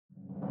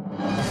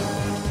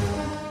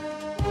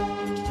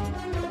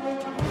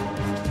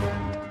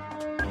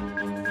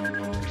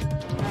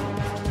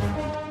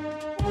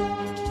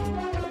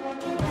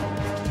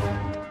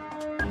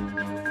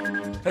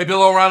Hey,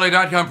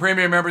 BillO'Reilly.com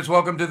premium members,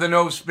 welcome to the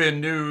No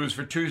Spin News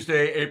for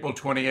Tuesday, April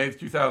 28th,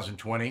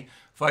 2020.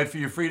 Fight for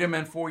your freedom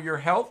and for your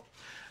health.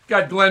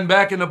 Got Glenn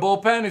back in the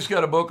bullpen. He's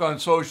got a book on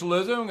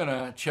socialism. I'm going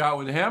to chat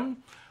with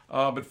him.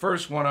 But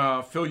first, want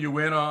to fill you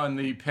in on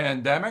the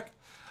pandemic.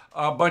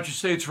 A bunch of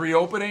states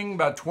reopening,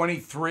 about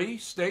 23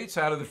 states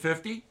out of the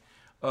 50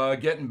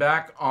 getting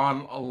back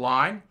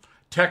online.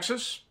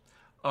 Texas,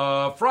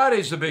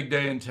 Friday's the big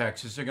day in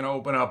Texas. They're going to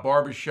open up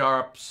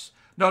barbershops.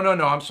 No,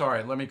 I'm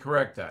sorry. Let me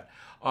correct that.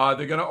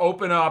 They're going to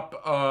open up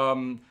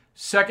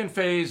second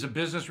phase of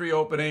business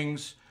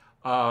reopenings,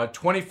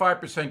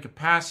 25%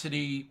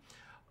 capacity,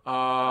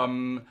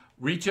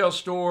 retail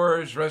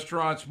stores,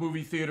 restaurants,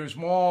 movie theaters,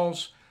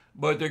 malls,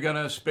 but they're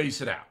going to space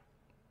it out,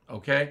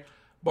 okay?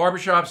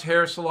 Barbershops,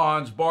 hair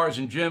salons, bars,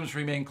 and gyms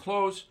remain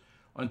closed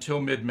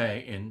until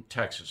mid-May in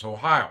Texas.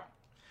 Ohio.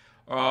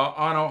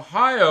 On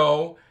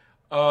Ohio,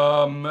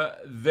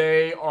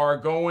 they are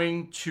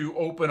going to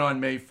open on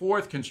May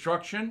 4th,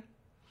 construction,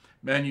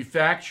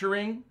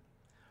 manufacturing,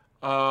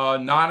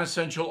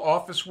 non-essential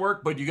office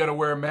work, but you got to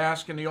wear a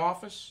mask in the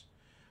office,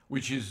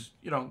 which is,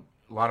 a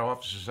lot of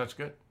offices, that's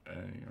good,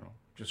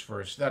 just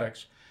for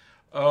aesthetics.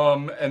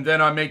 And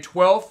then on May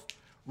 12th,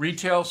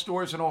 retail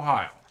stores in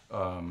Ohio,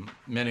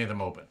 many of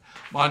them open.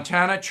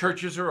 Montana,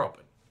 churches are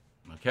open,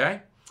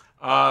 okay?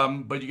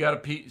 But you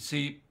got to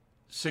see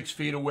 6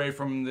 feet away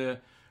from the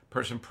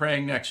person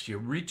praying next to you.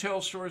 Retail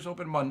stores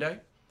open Monday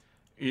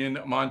in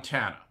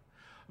Montana.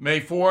 May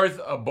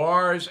 4th,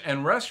 bars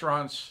and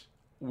restaurants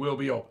will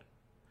be open.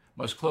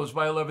 Must close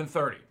by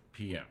 11:30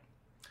 p.m.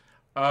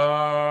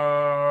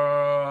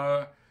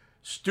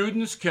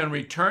 Students can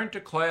return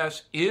to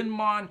class in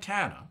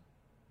Montana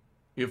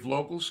if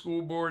local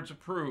school boards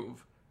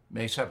approve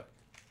May 7th.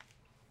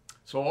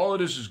 So all of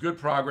this is good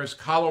progress.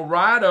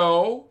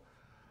 Colorado,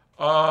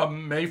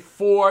 May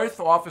 4th,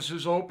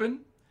 offices open.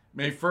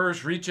 May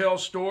 1st, retail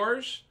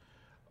stores,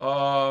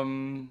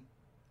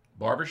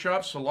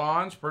 barbershops,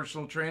 salons,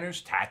 personal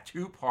trainers,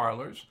 tattoo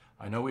parlors.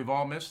 I know we've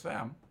all missed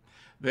them.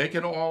 They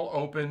can all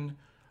open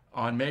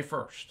on May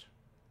 1st.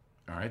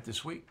 All right,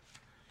 this week.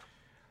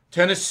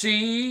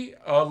 Tennessee,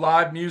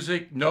 live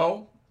music,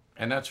 no.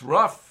 And that's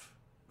rough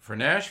for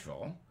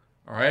Nashville.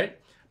 All right.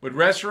 But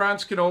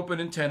restaurants can open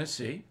in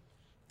Tennessee.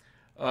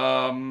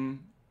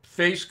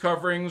 Face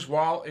coverings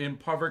while in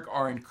public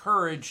are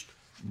encouraged,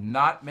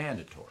 not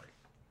mandatory.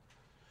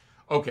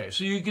 Okay,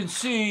 so you can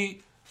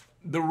see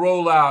the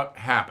rollout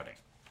happening.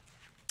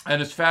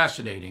 And it's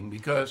fascinating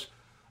because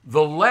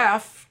the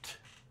left,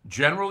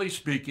 generally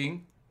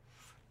speaking,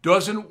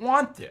 doesn't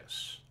want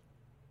this.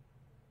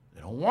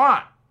 They don't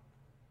want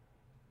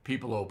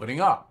people opening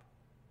up.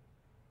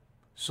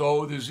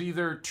 So there's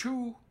either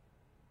two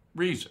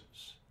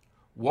reasons.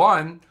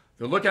 One,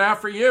 they're looking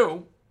out for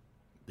you.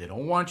 They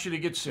don't want you to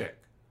get sick.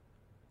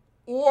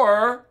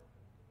 Or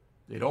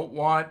they don't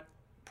want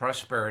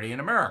prosperity in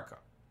America.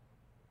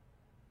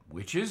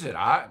 Which is it?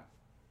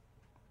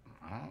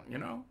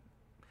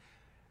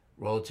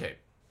 Roll the tape.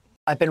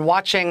 I've been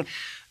watching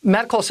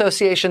medical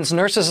associations,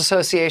 nurses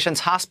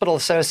associations, hospital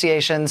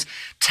associations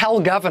tell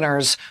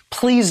governors,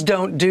 please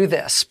don't do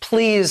this.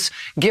 Please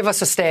give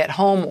us a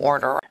stay-at-home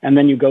order. And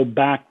then you go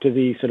back to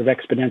the sort of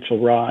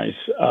exponential rise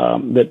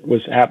that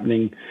was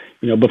happening,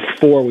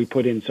 before we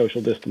put in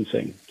social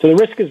distancing. So the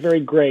risk is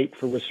very great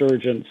for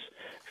resurgence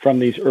from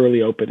these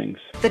early openings.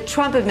 The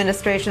Trump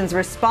administration's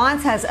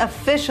response has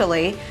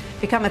officially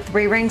become a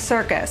three-ring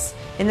circus.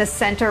 In the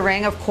center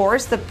ring, of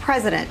course, the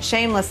president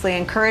shamelessly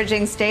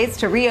encouraging states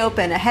to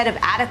reopen ahead of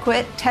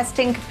adequate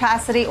testing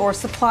capacity or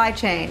supply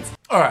chains.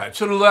 All right,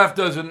 so the left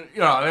doesn't, they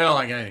don't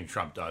like anything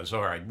Trump does.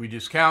 All right, we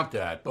discount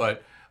that.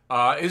 But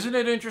isn't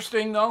it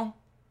interesting, though,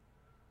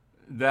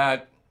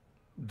 that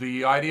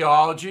the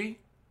ideology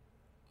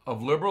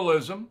of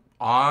liberalism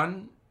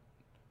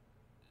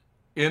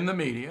in the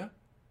media,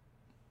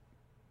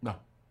 no.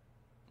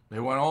 They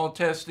want all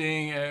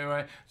testing.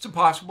 It's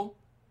impossible.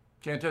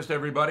 Can't test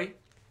everybody.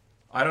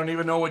 I don't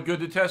even know what good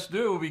the tests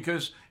do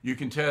because you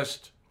can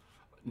test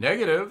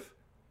negative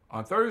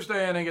on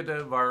Thursday and then get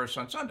the virus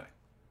on Sunday.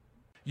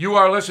 You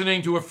are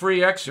listening to a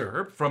free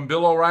excerpt from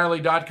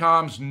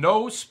BillO'Reilly.com's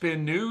No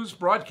Spin News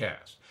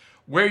broadcast,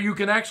 where you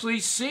can actually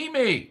see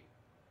me.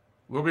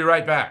 We'll be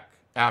right back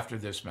after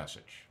this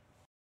message.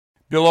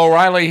 Bill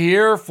O'Reilly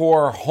here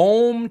for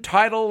Home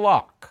Title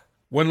Lock.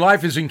 When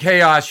life is in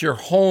chaos, your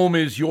home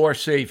is your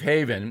safe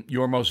haven,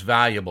 your most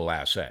valuable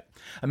asset.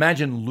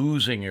 Imagine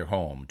losing your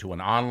home to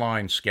an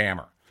online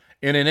scammer.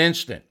 In an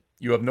instant,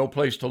 you have no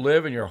place to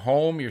live in your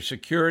home, your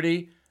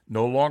security,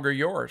 no longer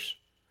yours.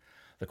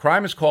 The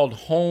crime is called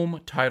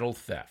home title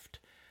theft.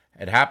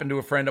 It happened to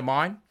a friend of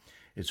mine.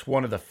 It's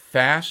one of the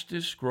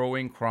fastest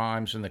growing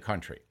crimes in the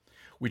country,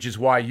 which is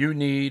why you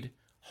need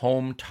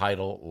Home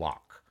Title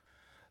Lock.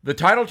 The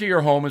title to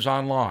your home is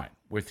online,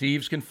 where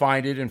thieves can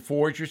find it and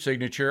forge your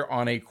signature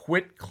on a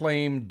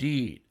quitclaim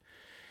deed.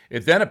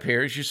 It then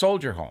appears you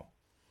sold your home.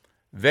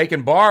 They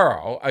can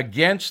borrow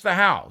against the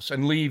house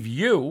and leave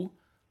you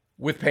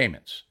with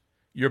payments.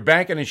 Your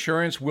bank and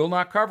insurance will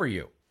not cover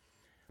you.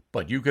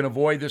 But you can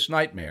avoid this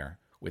nightmare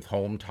with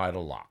Home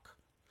Title Lock.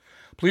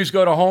 Please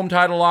go to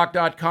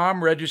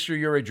HomeTitleLock.com, register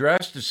your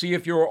address to see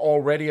if you're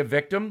already a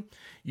victim.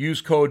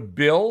 Use code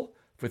BILL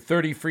for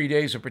 30 free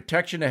days of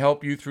protection to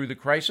help you through the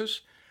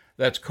crisis.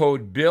 That's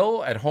code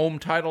BILL at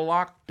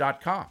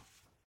HomeTitleLock.com.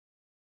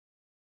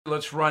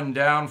 Let's run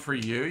down for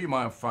you. You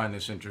might find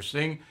this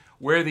interesting.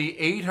 Where the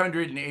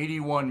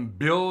 $881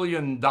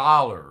 billion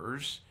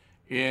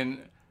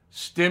in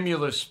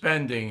stimulus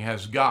spending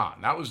has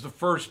gone. That was the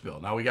first bill.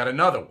 Now we got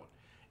another one,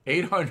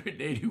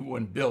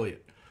 $881 billion.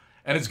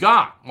 And it's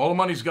gone. All the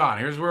money's gone.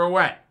 Here's where it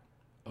went.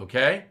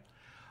 Okay?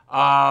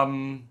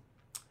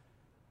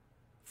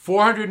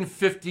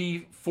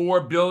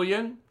 $454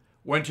 billion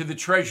went to the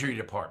Treasury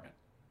Department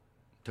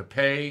to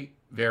pay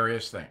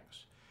various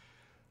things.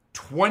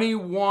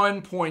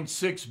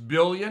 $21.6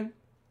 billion,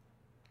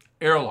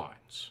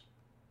 airlines.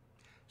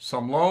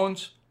 Some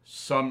loans,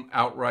 some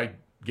outright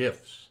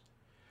gifts.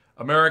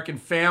 American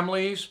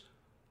families,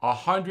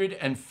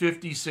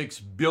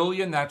 $156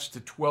 billion. That's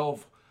the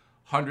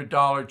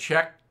 $1,200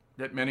 check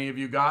that many of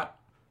you got.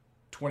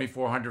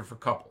 $2,400 for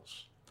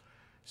couples.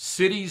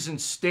 Cities and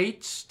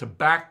states to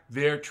back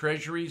their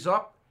treasuries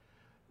up,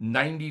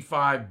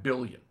 $95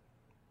 billion.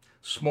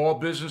 Small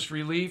business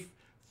relief,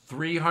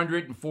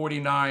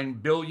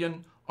 $349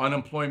 billion.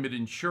 Unemployment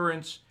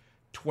insurance,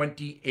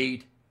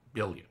 $28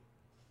 billion.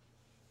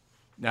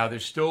 Now,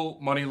 there's still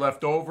money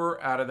left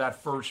over out of that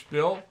first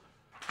bill,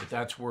 but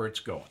that's where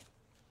it's going.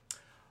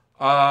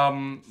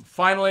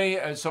 Finally,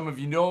 as some of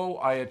you know,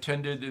 I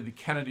attended the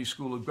Kennedy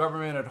School of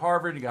Government at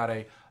Harvard and got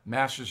a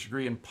master's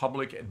degree in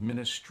public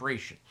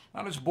administration.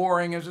 Not as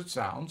boring as it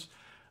sounds.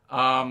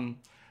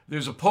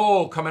 There's a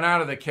poll coming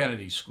out of the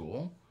Kennedy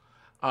School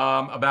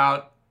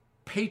about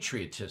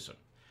patriotism.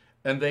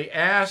 And they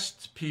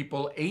asked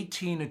people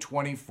 18 to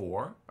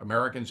 24,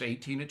 Americans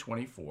 18 to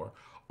 24,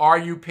 are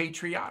you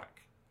patriotic?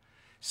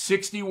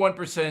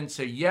 61%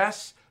 say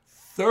yes,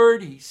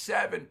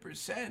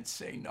 37%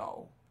 say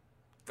no.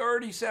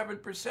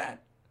 37%.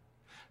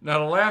 Now,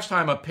 the last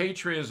time a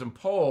patriotism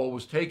poll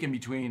was taken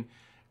between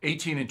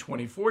 18 and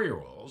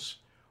 24-year-olds,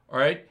 all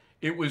right,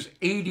 it was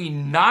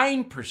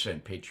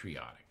 89%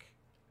 patriotic.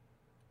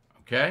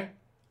 Okay?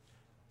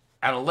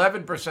 At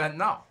 11%,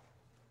 no.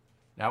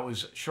 That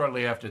was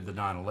shortly after the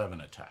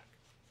 9/11 attack.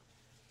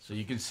 So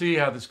you can see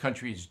how this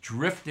country has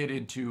drifted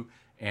into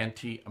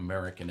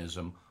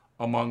anti-Americanism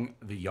among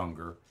the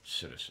younger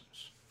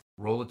citizens.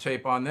 Roll the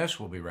tape on this.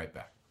 We'll be right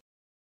back.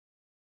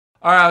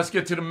 All right, let's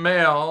get to the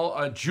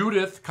mail.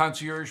 Judith,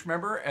 concierge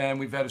member, and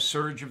we've had a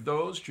surge of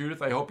those.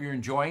 Judith, I hope you're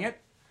enjoying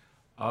it.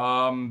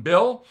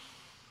 Bill,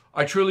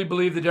 I truly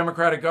believe the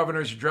Democratic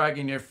governors are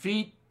dragging their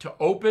feet to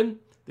open.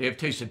 They have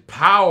tasted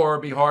power.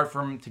 It'd be hard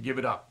for them to give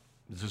it up.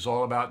 This is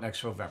all about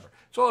next November.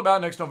 It's all about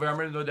next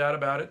November, no doubt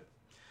about it.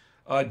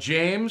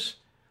 James,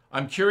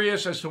 I'm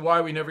curious as to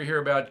why we never hear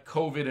about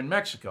COVID in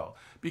Mexico.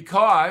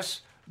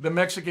 Because the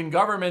Mexican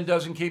government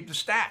doesn't keep the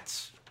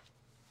stats.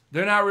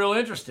 They're not real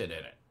interested in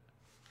it.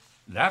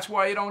 That's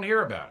why you don't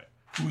hear about it.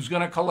 Who's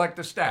going to collect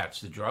the stats?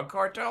 The drug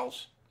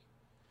cartels?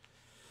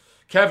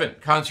 Kevin,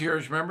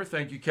 concierge member.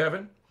 Thank you,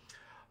 Kevin.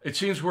 It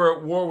seems we're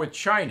at war with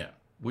China.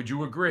 Would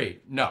you agree?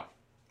 No.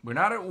 We're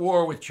not at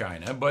war with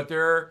China, but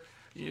they're...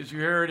 As you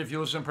heard, if you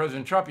listen to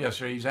President Trump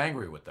yesterday, he's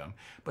angry with them.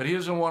 But he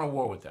doesn't want a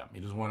war with them. He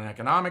doesn't want an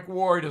economic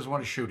war. He doesn't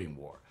want a shooting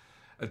war.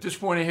 At this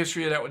point in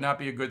history, that would not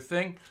be a good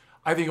thing.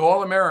 I think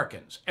all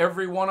Americans,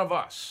 every one of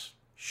us,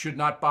 should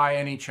not buy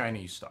any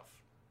Chinese stuff.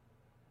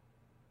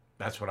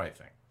 That's what I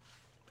think.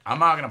 I'm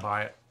not going to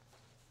buy it.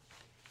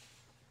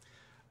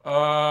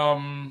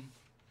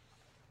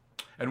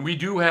 And we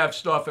do have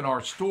stuff in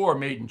our store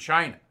made in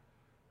China.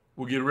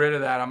 We'll get rid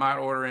of that. I'm not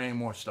ordering any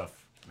more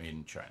stuff made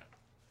in China.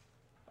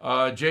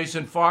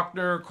 Jason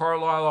Faulkner,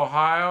 Carlisle,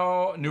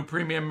 Ohio, new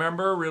premium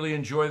member. Really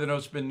enjoy the No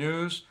Spin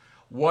News.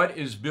 What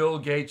is Bill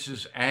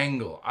Gates'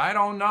 angle? I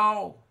don't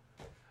know.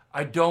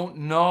 I don't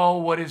know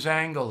what his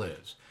angle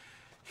is.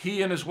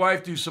 He and his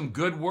wife do some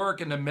good work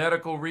in the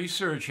medical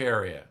research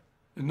area.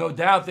 No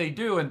doubt they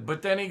do.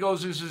 But then he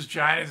goes, this is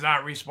China's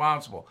not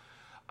responsible.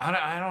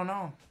 I don't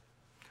know.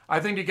 I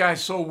think the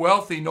guy's so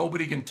wealthy,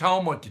 nobody can tell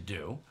him what to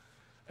do.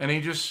 And he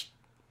just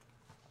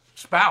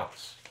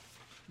spouts.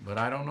 But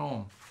I don't know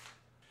him.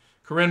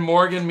 Corinne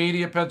Morgan,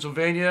 Media,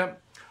 Pennsylvania.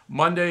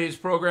 Monday's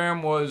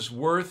program was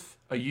worth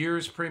a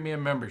year's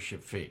premium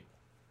membership fee.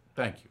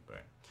 Thank you,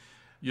 Brian.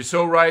 You're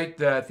so right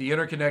that the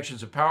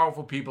interconnections of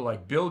powerful people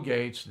like Bill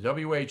Gates, the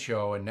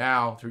WHO, and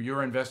now, through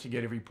your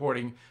investigative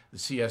reporting, the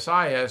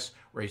CSIS,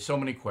 raise so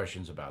many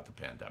questions about the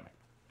pandemic.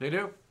 They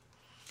do.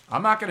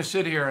 I'm not going to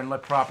sit here and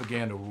let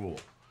propaganda rule.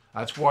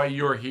 That's why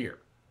you're here.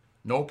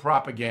 No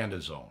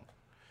propaganda zone.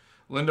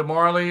 Linda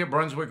Marley,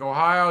 Brunswick,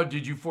 Ohio.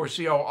 Did you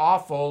foresee how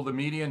awful the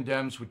media and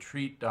Dems would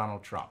treat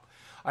Donald Trump?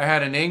 I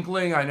had an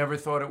inkling. I never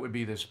thought it would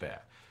be this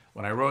bad.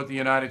 When I wrote The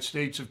United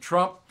States of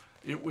Trump,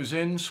 it was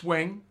in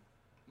swing,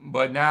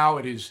 but now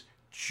it is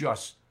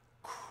just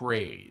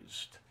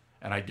crazed.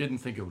 And I didn't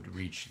think it would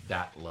reach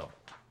that level.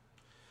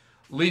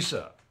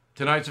 Lisa,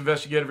 tonight's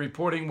investigative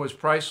reporting was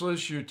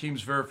priceless. Your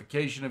team's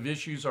verification of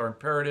issues are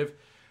imperative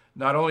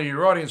not only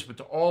your audience, but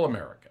to all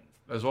Americans.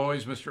 As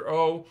always, Mr.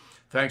 O,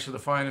 thanks for the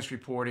finest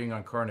reporting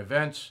on current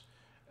events.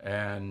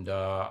 And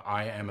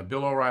I am a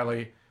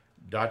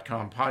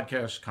BillO'Reilly.com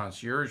podcast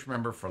concierge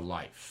member for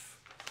life.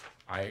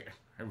 I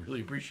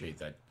really appreciate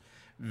that.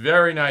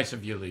 Very nice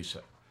of you,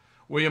 Lisa.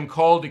 William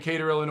Cole,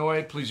 Decatur,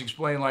 Illinois. Please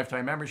explain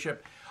lifetime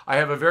membership. I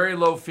have a very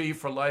low fee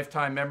for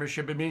lifetime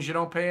membership. It means you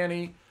don't pay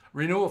any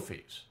renewal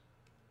fees.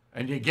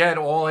 And you get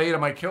all 8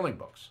 of my killing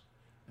books.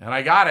 And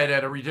I got it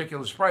at a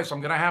ridiculous price.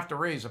 I'm going to have to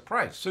raise the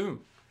price soon.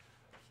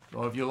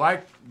 So if you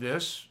like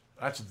this,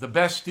 that's the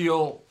best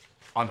deal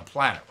on the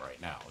planet right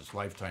now is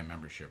lifetime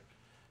membership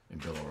in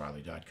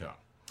BillO'Reilly.com.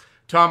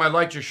 Tom, I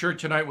liked your shirt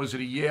tonight. Was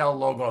it a Yale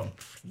logo?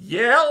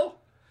 Yale?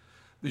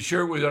 The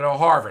shirt was a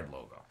Harvard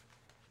logo.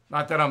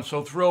 Not that I'm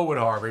so thrilled with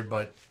Harvard,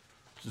 but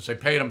since I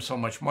paid them so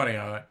much money,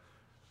 I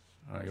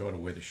ought to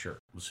wear the shirt.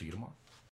 We'll see you tomorrow.